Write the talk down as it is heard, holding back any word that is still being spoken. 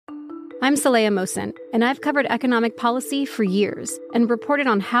I'm Saleha Mohsin, and I've covered economic policy for years and reported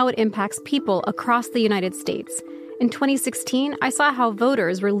on how it impacts people across the United States. In 2016, I saw how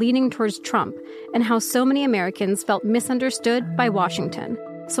voters were leaning towards Trump and how so many Americans felt misunderstood by Washington.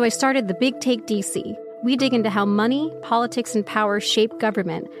 So I started the Big Take DC. We dig into how money, politics, and power shape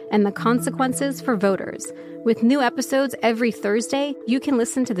government and the consequences for voters. With new episodes every Thursday, you can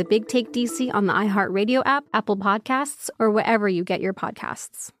listen to the Big Take DC on the iHeartRadio app, Apple Podcasts, or wherever you get your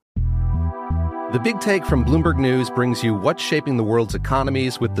podcasts. The Big Take from Bloomberg News brings you what's shaping the world's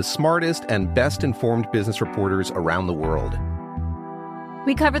economies with the smartest and best-informed business reporters around the world.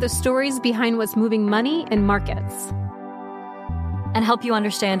 We cover the stories behind what's moving money and markets, and help you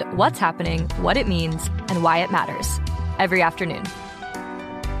understand what's happening, what it means, and why it matters every afternoon.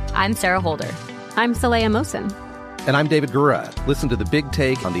 I'm Sarah Holder. I'm Saleha Mohsin. And I'm David Gura. Listen to The Big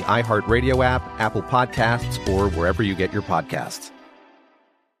Take on the iHeartRadio app, Apple Podcasts, or wherever you get your podcasts.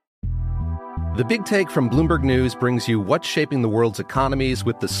 The Big Take from Bloomberg News brings you what's shaping the world's economies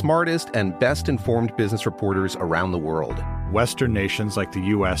with the smartest and best-informed business reporters around the world. Western nations like the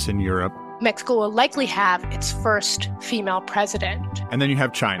U.S. and Europe. Mexico will likely have its first female president. And then you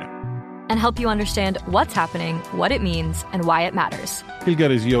have China. And help you understand what's happening, what it means, and why it matters. He'll get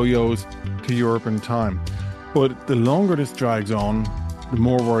his yo-yos to Europe in time. But the longer this drags on, the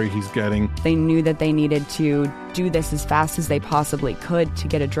more worried he's getting. They knew that they needed to do this as fast as they possibly could to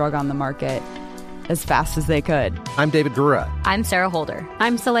get a drug on the market as fast as they could. I'm David Gura. I'm Sarah Holder.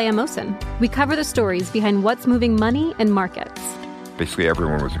 I'm Saleha Mohsin. We cover the stories behind what's moving money and markets. Basically,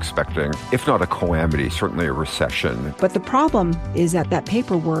 everyone was expecting, if not a calamity, certainly a recession. But the problem is that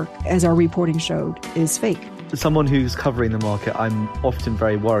paperwork, as our reporting showed, is fake. As someone who's covering the market, I'm often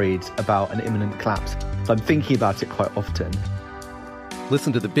very worried about an imminent collapse. So I'm thinking about it quite often.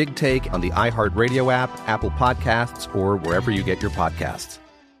 Listen to The Big Take on the iHeartRadio app, Apple Podcasts, or wherever you get your podcasts.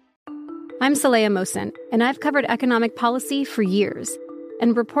 I'm Saleha Mohsin, and I've covered economic policy for years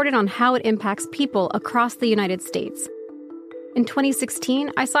and reported on how it impacts people across the United States. In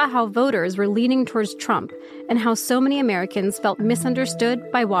 2016, I saw how voters were leaning towards Trump and how so many Americans felt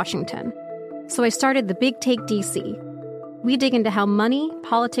misunderstood by Washington. So I started the Big Take DC. We dig into how money,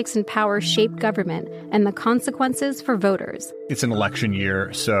 politics, and power shape government and the consequences for voters. It's an election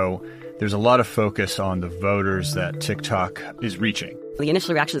year, so there's a lot of focus on the voters that TikTok is reaching. The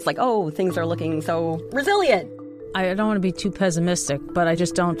initial reaction is like, oh, things are looking so resilient. I don't want to be too pessimistic, but I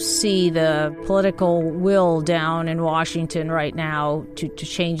just don't see the political will down in Washington right now to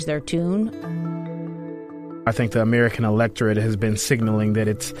change their tune. I think the American electorate has been signaling that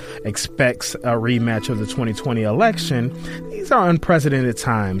it expects a rematch of the 2020 election. These are unprecedented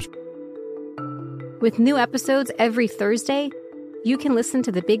times. With new episodes every Thursday, you can listen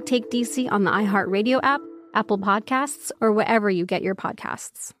to the Big Take DC on the iHeartRadio app, Apple Podcasts, or wherever you get your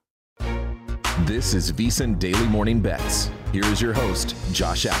podcasts. This is VSiN Daily Morning Bets. Here is your host,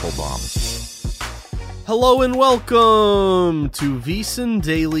 Josh Applebaum. Hello and welcome to VSiN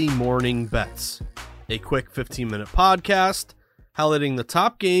Daily Morning Bets, a quick 15-minute podcast highlighting the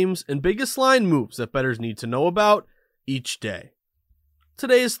top games and biggest line moves that bettors need to know about each day.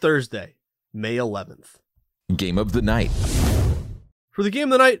 Today is Thursday, May 11th. Game of the night. For the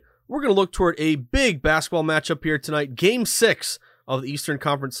game of the night, we're going to look toward a big basketball matchup here tonight. Game 6 of the Eastern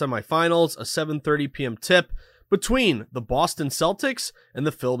Conference semifinals, a 7:30 p.m. tip between the Boston Celtics and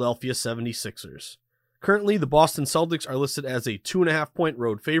the Philadelphia 76ers. Currently, the Boston Celtics are listed as a 2.5-point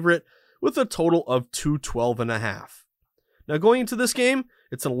road favorite with a total of 212.5. Now, going into this game,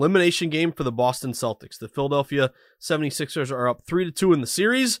 it's an elimination game for the Boston Celtics. The Philadelphia 76ers are up 3-2 in the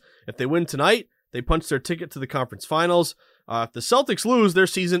series. If they win tonight, they punch their ticket to the conference finals. If the Celtics lose, their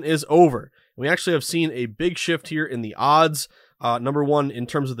season is over. We actually have seen a big shift here in the odds. Number one, in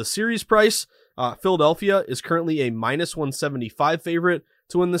terms of the series price, Philadelphia is currently a minus 175 favorite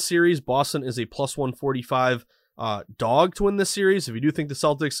to win the series. Boston is a plus 145 dog to win this series. If you do think the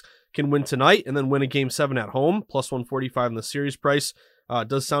Celtics can win tonight and then win a game 7 at home, plus 145 in the series price,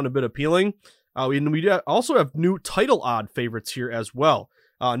 does sound a bit appealing. We also have new title odd favorites here as well.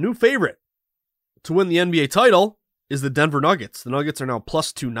 New favorite to win the NBA title is the Denver Nuggets. The Nuggets are now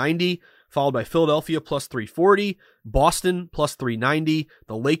plus 290, followed by Philadelphia plus 340, Boston plus 390,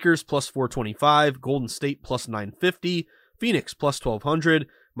 the Lakers plus 425, Golden State plus 950, Phoenix plus 1200,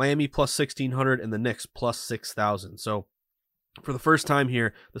 Miami plus 1600, and the Knicks plus 6000. So for the first time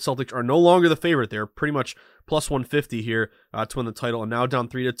here, the Celtics are no longer the favorite. They're pretty much plus 150 here to win the title, and now down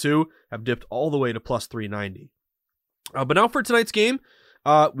 3-2, have dipped all the way to plus 390. But now for tonight's game,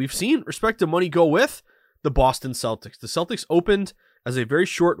 we've seen respective money go with the Boston Celtics. The Celtics opened as a very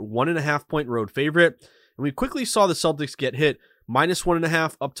short 1.5-point road favorite, and we quickly saw the Celtics get hit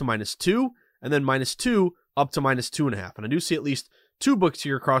 -1.5 up to -2, and then -2 up to -2.5. And I do see at least 2 books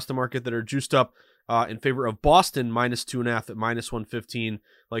here across the market that are juiced up in favor of Boston -2.5 at -115.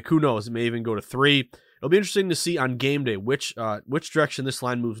 Like, who knows? It may even go to 3. It'll be interesting to see on game day which direction this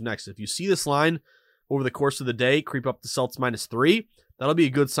line moves next. If you see this line over the course of the day creep up to Celts -3, that'll be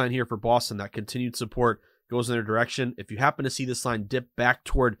a good sign here for Boston. That continued support goes in their direction. If you happen to see this line dip back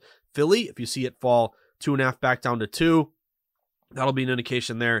toward Philly, if you see it fall 2.5 back down to 2, that'll be an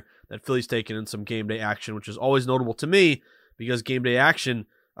indication there that Philly's taking in some game day action, which is always notable to me because game day action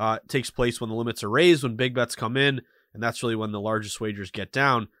takes place when the limits are raised, when big bets come in, and that's really when the largest wagers get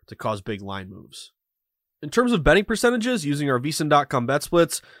down to cause big line moves. In terms of betting percentages, using our VSiN.com bet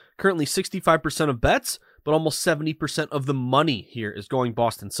splits, currently 65% of bets, but almost 70% of the money here is going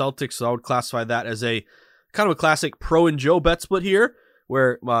Boston Celtics, so I would classify that as a kind of a classic Pro and Joe bet split here,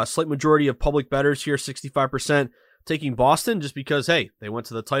 where a slight majority of public bettors here, 65%, taking Boston just because, hey, they went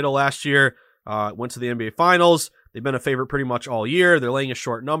to the title last year, went to the NBA Finals, they've been a favorite pretty much all year, they're laying a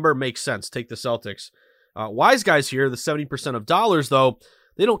short number, makes sense, take the Celtics. Wise guys here, the 70% of dollars though,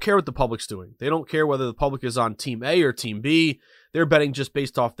 they don't care what the public's doing. They don't care whether the public is on Team A or Team B. They're betting just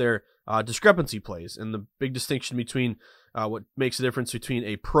based off their discrepancy plays. And the big distinction between what makes the difference between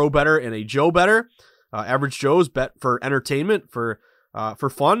a pro bettor and a Joe bettor, average Joes bet for entertainment, for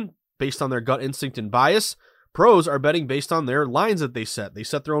fun, based on their gut instinct and bias. Pros are betting based on their lines that they set. They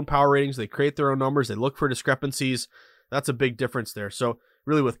set their own power ratings. They create their own numbers. They look for discrepancies. That's a big difference there. So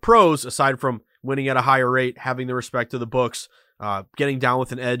really with pros, aside from winning at a higher rate, having the respect of the books, getting down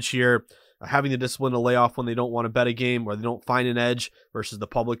with an edge here, having the discipline to lay off when they don't want to bet a game or they don't find an edge versus the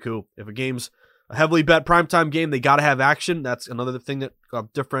public who, if a game's a heavily bet primetime game, they got to have action. That's another thing that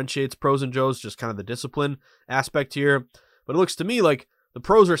differentiates pros and Joes, just kind of the discipline aspect here. But it looks to me like the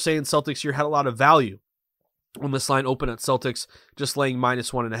pros are saying Celtics here had a lot of value when this line opened at Celtics just laying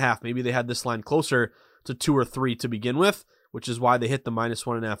 -1.5. Maybe they had this line closer to 2 or 3 to begin with, which is why they hit the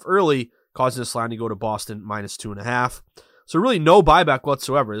 -1.5 early, causing this line to go to Boston -2.5. So really no buyback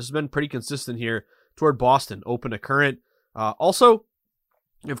whatsoever. This has been pretty consistent here toward Boston, open to current. Also,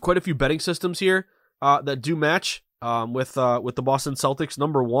 you have quite a few betting systems here that do match with the Boston Celtics.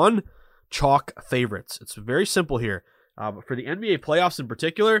 Number 1, chalk favorites. It's very simple here. But for the NBA playoffs in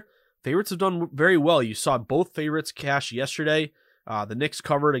particular, favorites have done very well. You saw both favorites cash yesterday. The Knicks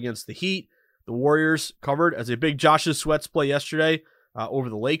covered against the Heat. The Warriors covered as a big Josh's Sweats play yesterday over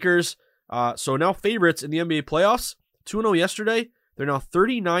the Lakers. So now favorites in the NBA playoffs, 2-0 yesterday. They're now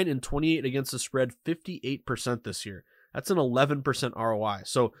 39-28 against the spread, 58% this year. That's an 11% ROI.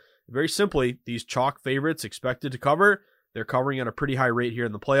 So very simply, these chalk favorites expected to cover, they're covering at a pretty high rate here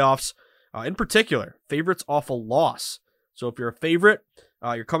in the playoffs. In particular, favorites off a loss. So if you're a favorite,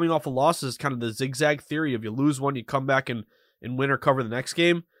 you're coming off a loss. This is kind of the zigzag theory. If you lose one, you come back and win or cover the next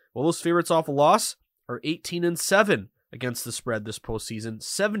game. Well, those favorites off a loss are 18-7 against the spread this postseason,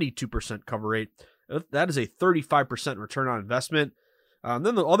 72% cover rate. That is a 35% return on investment. And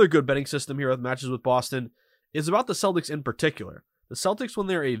then the other good betting system here with matches with Boston is about the Celtics in particular. The Celtics, when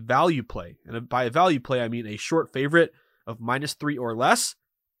they're a value play, and by a value play, I mean a short favorite of -3 or less,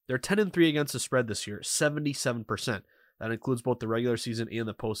 they're 10-3 against the spread this year, 77%. That includes both the regular season and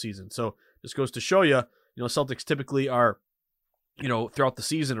the postseason. So this goes to show you, Celtics typically are, throughout the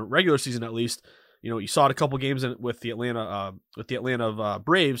season, or regular season at least, you saw it a couple games with the Atlanta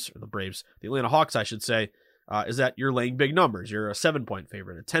Hawks, I should say, is that you're laying big numbers. You're a 7-point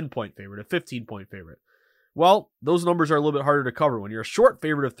favorite, a 10-point favorite, a 15-point favorite. Well, those numbers are a little bit harder to cover. When you're a short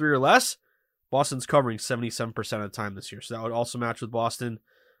favorite of 3 or less, Boston's covering 77% of the time this year. So that would also match with Boston.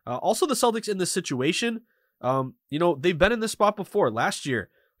 Also, the Celtics in this situation, they've been in this spot before. Last year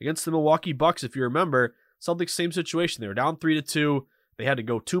against the Milwaukee Bucks, if you remember, Celtics, same situation. They were down 3-2. They had to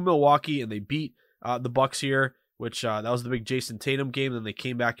go to Milwaukee, and they beat the Bucks here, which that was the big Jason Tatum game. Then they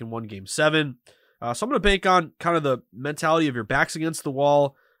came back and won Game 7. So I'm going to bank on kind of the mentality of your backs against the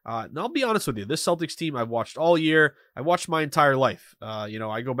wall. And I'll be honest with you, this Celtics team I've watched all year. I watched my entire life.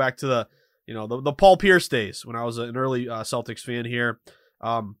 I go back to the Paul Pierce days when I was an early Celtics fan here.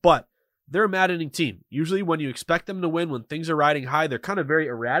 But they're a maddening team. Usually when you expect them to win, when things are riding high, they're kind of very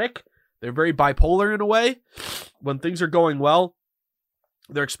erratic. They're very bipolar in a way. When things are going well,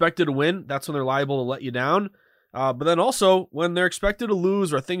 they're expected to win. That's when they're liable to let you down. But then also, when they're expected to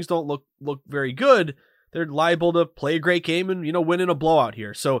lose or things don't look very good, they're liable to play a great game and, win in a blowout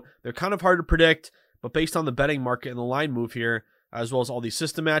here. So they're kind of hard to predict, but based on the betting market and the line move here, as well as all these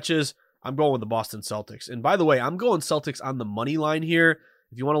system matches, I'm going with the Boston Celtics. And by the way, I'm going Celtics on the money line here.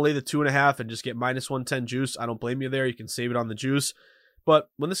 If you want to lay the 2.5 and just get -110 juice, I don't blame you there. You can save it on the juice. But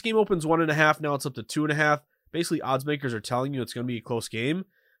when this game opens 1.5, now it's up to 2.5. basically odds makers are telling you it's going to be a close game.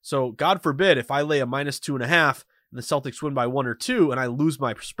 So God forbid if I lay a -2.5 and the Celtics win by 1 or 2 and I lose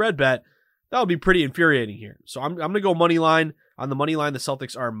my spread bet, that would be pretty infuriating here. So I'm going to go money line. On the money line, the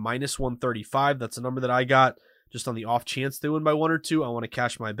Celtics are -135. That's a number that I got just on the off chance they win by 1 or 2. I want to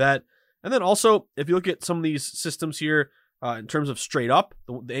cash my bet. And then also, if you look at some of these systems here, in terms of straight up,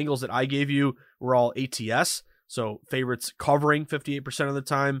 the angles that I gave you were all ATS. So favorites covering 58% of the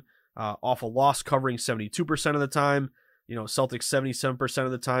time, off a loss covering 72% of the time, Celtics 77%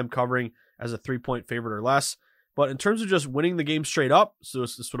 of the time covering as a 3-point favorite or less. But in terms of just winning the game straight up, so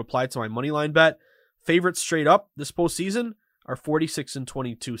this would apply to my money line bet, favorites straight up this postseason are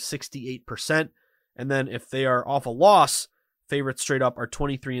 46-22, 68%. And then if they are off a loss, favorites straight up are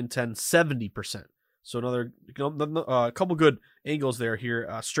 23-10, 70%. So another couple good angles there here,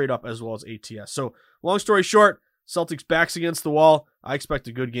 straight up as well as ATS. So long story short, Celtics backs against the wall. I expect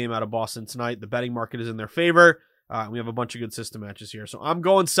a good game out of Boston tonight. The betting market is in their favor. We have a bunch of good system matches here. So I'm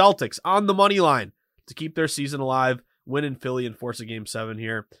going Celtics on the money line to keep their season alive, win in Philly and force a Game 7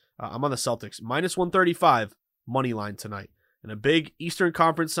 here. I'm on the Celtics, -135 money line tonight. And a big Eastern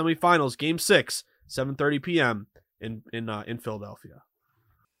Conference semifinals, Game 6, 7:30 p.m. in Philadelphia.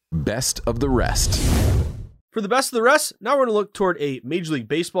 Best of the rest. For the best of the rest, now we're going to look toward a Major League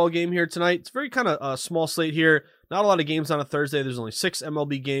Baseball game here tonight. It's very kind of a small slate here. Not a lot of games on a Thursday. There's only 6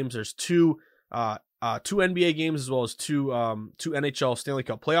 MLB games. There's two NBA games as well as two NHL Stanley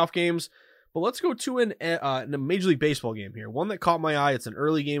Cup playoff games. But let's go to in a Major League Baseball game here. One that caught my eye. It's an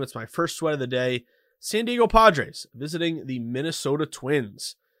early game. It's my first sweat of the day. San Diego Padres visiting the Minnesota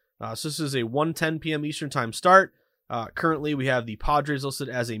Twins. So this is a 1:10 p.m. Eastern Time start. Currently, we have the Padres listed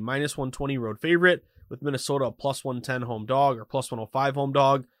as a -120 road favorite, with Minnesota a +110 home dog or +105 home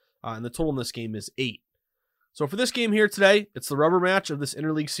dog, and the total in this game is 8. So for this game here today, it's the rubber match of this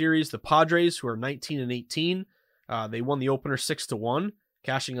interleague series. The Padres, who are 19-18, they won the opener 6-1,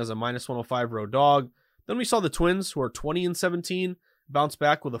 cashing as a -105 road dog. Then we saw the Twins, who are 20-17, bounce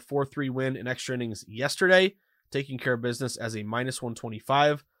back with a 4-3 win in extra innings yesterday, taking care of business as a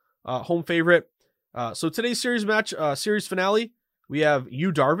 -125 home favorite. So today's series finale, we have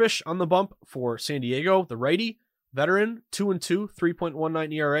Yu Darvish on the bump for San Diego, the righty, veteran, 2-2,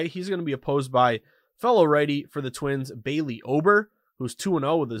 3.19 ERA. He's going to be opposed by fellow righty for the Twins, Bailey Ober, who's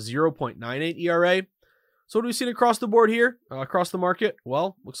 2-0 with a 0.98 ERA. So what have we seen across the board here, across the market?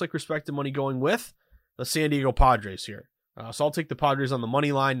 Well, looks like respected money going with the San Diego Padres here. So I'll take the Padres on the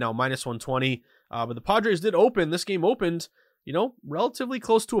money line, now -120. But the Padres did open. This game opened, relatively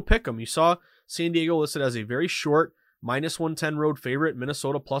close to a pick'em. You saw San Diego listed as a very short -110 road favorite,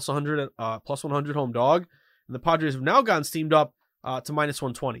 Minnesota +100 home dog. And the Padres have now gotten steamed up to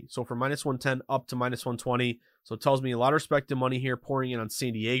 -120. So from -110 up to -120. So it tells me a lot of respected money here pouring in on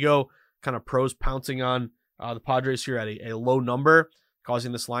San Diego. Kind of pros pouncing on the Padres here at a low number,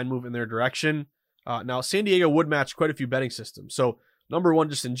 causing this line move in their direction. Now, San Diego would match quite a few betting systems. So number one,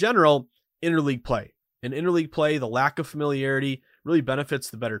 just in general, interleague play. In interleague play, the lack of familiarity really benefits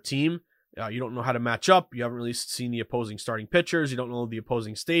the better team. You don't know how to match up. You haven't really seen the opposing starting pitchers. You don't know the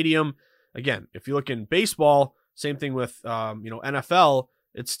opposing stadium. Again, if you look in baseball, same thing with NFL,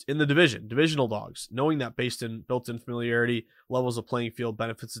 it's in the divisional dogs. Knowing that built-in familiarity, levels of playing field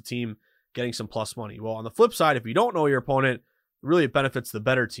benefits the team, getting some plus money. Well, on the flip side, if you don't know your opponent, really it benefits the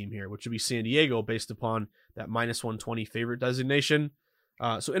better team here, which would be San Diego based upon that -120 favorite designation.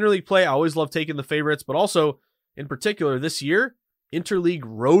 So interleague play, I always love taking the favorites, but also in particular this year, interleague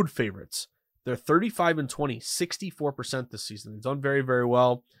road favorites. They're 35-20, 64% this season. They've done very, very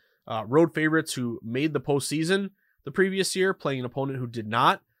well. Road favorites who made the postseason the previous year, playing an opponent who did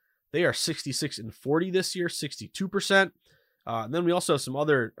not. They are 66-40 this year, 62%. And then we also have some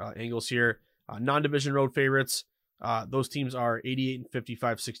other angles here. Non-division road favorites. Those teams are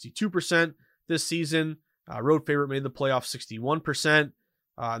 88-55, 62% this season. Road favorite made the playoffs, 61%.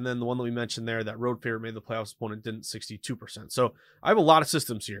 And then the one that we mentioned there, that road favorite made the playoffs, opponent didn't, 62%. So I have a lot of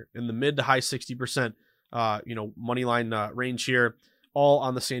systems here in the mid to high 60%, money line range here, all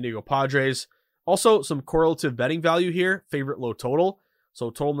on the San Diego Padres. Also, some correlative betting value here, favorite low total. So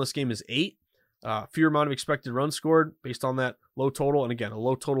total in this game is 8. Fewer amount of expected runs scored based on that low total. And again, a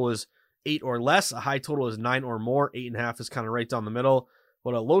low total is 8 or less. A high total is 9 or more. 8.5 is kind of right down the middle.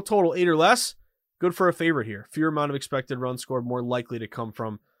 But a low total, 8 or less, good for a favorite here. Fewer amount of expected runs scored, more likely to come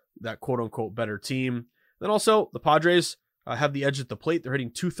from that quote-unquote better team. Then also, the Padres have the edge at the plate. They're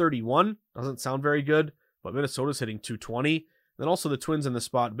hitting .231. Doesn't sound very good, but Minnesota's hitting .220. Then also the Twins in the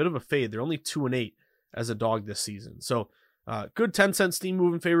spot, a bit of a fade. They're only 2-8 as a dog this season. So good 10-cent steam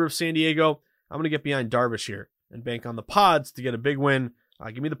move in favor of San Diego. I'm going to get behind Darvish here and bank on the Pods to get a big win.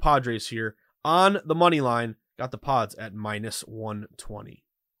 Give me the Padres here on the money line got the pods at -120.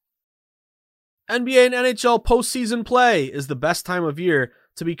 NBA and NHL postseason play is the best time of year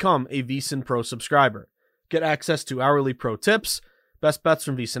to become a VSiN Pro subscriber. Get access to hourly pro tips, best bets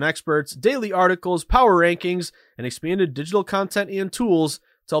from VSiN experts, daily articles, power rankings, and expanded digital content and tools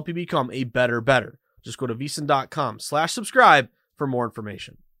to help you become a better. Just go to VSiN.com/subscribe for more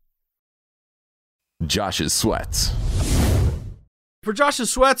information. Josh's sweats. For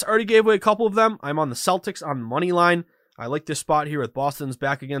Josh's sweats, I already gave away a couple of them. I'm on the Celtics on money line. I like this spot here with Boston's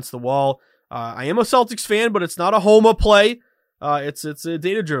back against the wall. I am a Celtics fan, but it's not a Homa play. It's a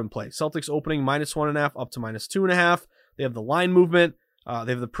data-driven play. Celtics opening -1.5 up to -2.5. They have the line movement.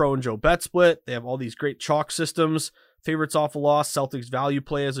 They have the pro and Joe bet split. They have all these great chalk systems. Favorites off a loss. Celtics value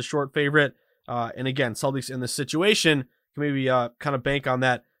play as a short favorite. And again, Celtics in this situation can maybe kind of bank on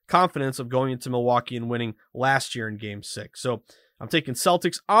that confidence of going into Milwaukee and winning last year in Game 6. So I'm taking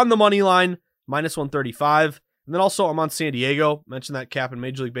Celtics on the money line, -135. And then also I'm on San Diego. Mentioned that cap in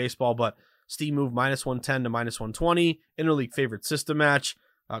Major League Baseball, but Steve moved -110 to -120. Interleague favorite system match.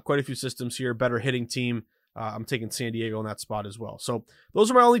 Quite a few systems here. Better hitting team. I'm taking San Diego in that spot as well. So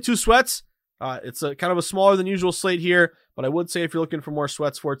those are my only two sweats. It's a kind of a smaller than usual slate here, but I would say if you're looking for more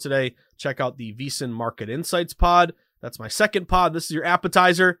sweats for today, check out the VSiN Market Insights pod. That's my second pod. This is your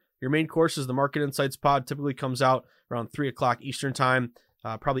appetizer. Your main course is the Market Insights pod. Typically comes out around 3 o'clock Eastern time.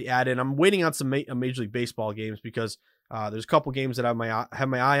 Probably add in. I'm waiting on some Major League Baseball games because there's a couple games that I have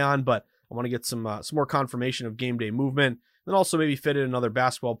my eye on, but I want to get some more confirmation of game day movement. Then also maybe fit in another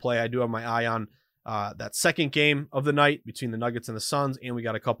basketball play. I do have my eye on that second game of the night between the Nuggets and the Suns, and we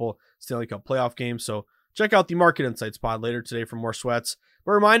got a couple Stanley Cup playoff games. So check out the Market Insights pod later today for more sweats.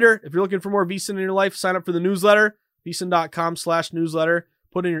 But a reminder, if you're looking for more VSiN in your life, sign up for the newsletter, VSiN.com/newsletter.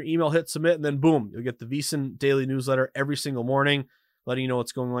 Put in your email, hit submit, and then boom, you'll get the VSiN Daily Newsletter every single morning, letting you know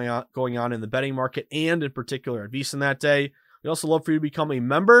what's going on in the betting market and in particular at VSiN that day. We'd also love for you to become a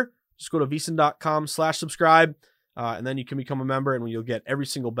member. Just go to VSiN.com/subscribe, and then you can become a member, and you'll get every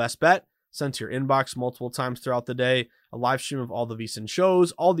single best bet sent to your inbox multiple times throughout the day, a live stream of all the VSiN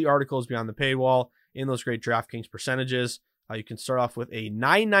shows, all the articles beyond the paywall, and those great DraftKings percentages. You can start off with a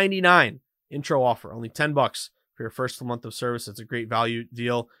 $9.99 intro offer, only $10 for your first month of service. It's a great value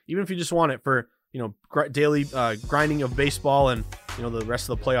deal, even if you just want it for daily grinding of baseball and the rest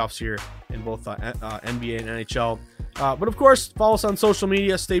of the playoffs here in both NBA and NHL. But of course, follow us on social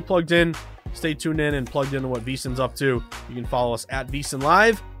media. Stay plugged in, stay tuned in, and plugged into what VSiN's up to. You can follow us at VSiN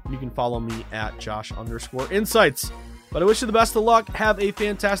Live. You can follow me at Josh_Insights. But I wish you the best of luck. Have a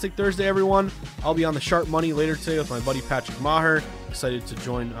fantastic Thursday, everyone. I'll be on the Sharp Money later today with my buddy Patrick Maher. Excited to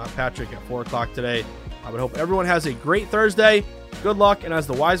join Patrick at 4 o'clock today. I would hope everyone has a great Thursday. Good luck, and as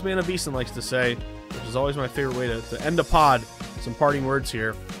the wise man of VSiN likes to say, which is always my favorite way to end a pod, some parting words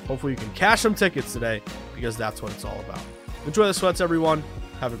here. Hopefully you can cash some tickets today, because that's what it's all about. Enjoy the sweats, everyone.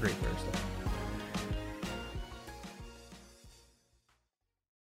 Have a great Thursday.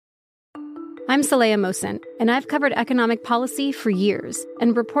 I'm Saleha Mohsin, and I've covered economic policy for years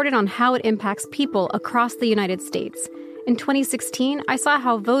and reported on how it impacts people across the United States. In 2016, I saw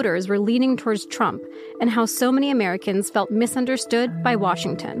how voters were leaning towards Trump and how so many Americans felt misunderstood by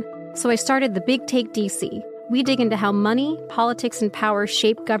Washington. So I started The Big Take DC. We dig into how money, politics, and power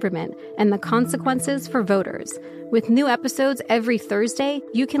shape government and the consequences for voters. With new episodes every Thursday,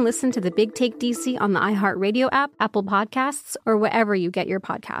 you can listen to The Big Take DC on the iHeartRadio app, Apple Podcasts, or wherever you get your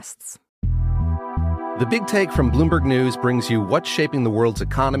podcasts. The Big Take from Bloomberg News brings you what's shaping the world's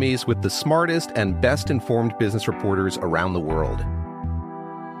economies with the smartest and best-informed business reporters around the world.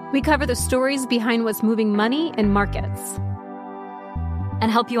 We cover the stories behind what's moving money and markets, and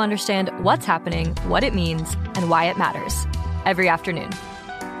help you understand what's happening, what it means, and why it matters every afternoon.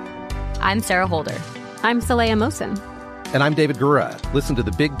 I'm Sarah Holder. I'm Saleha Mohsin. And I'm David Gura. Listen to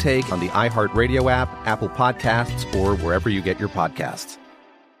The Big Take on the iHeartRadio app, Apple Podcasts, or wherever you get your podcasts.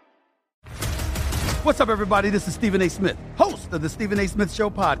 What's up, everybody? This is Stephen A. Smith, host of the Stephen A. Smith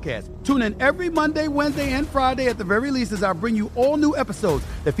Show podcast. Tune in every Monday, Wednesday, and Friday at the very least as I bring you all new episodes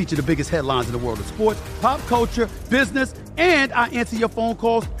that feature the biggest headlines in the world of sports, pop culture, business, and I answer your phone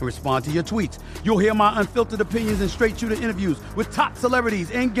calls and respond to your tweets. You'll hear my unfiltered opinions and straight-shooter interviews with top celebrities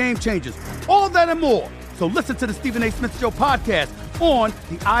and game changers. All that and more. So listen to the Stephen A. Smith Show podcast on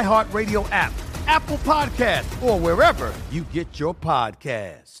the iHeartRadio app, Apple Podcasts, or wherever you get your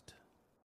podcast.